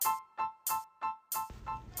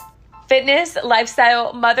fitness,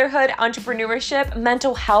 lifestyle, motherhood, entrepreneurship,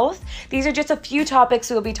 mental health. These are just a few topics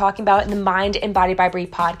we'll be talking about in the Mind and Body by Brie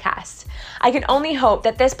podcast. I can only hope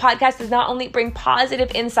that this podcast does not only bring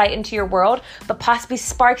positive insight into your world, but possibly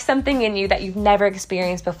spark something in you that you've never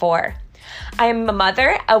experienced before. I am a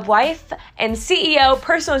mother, a wife, and CEO,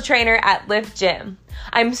 personal trainer at Lift Gym.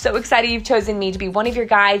 I'm so excited you've chosen me to be one of your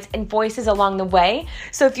guides and voices along the way.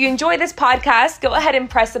 So if you enjoy this podcast, go ahead and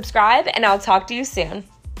press subscribe, and I'll talk to you soon.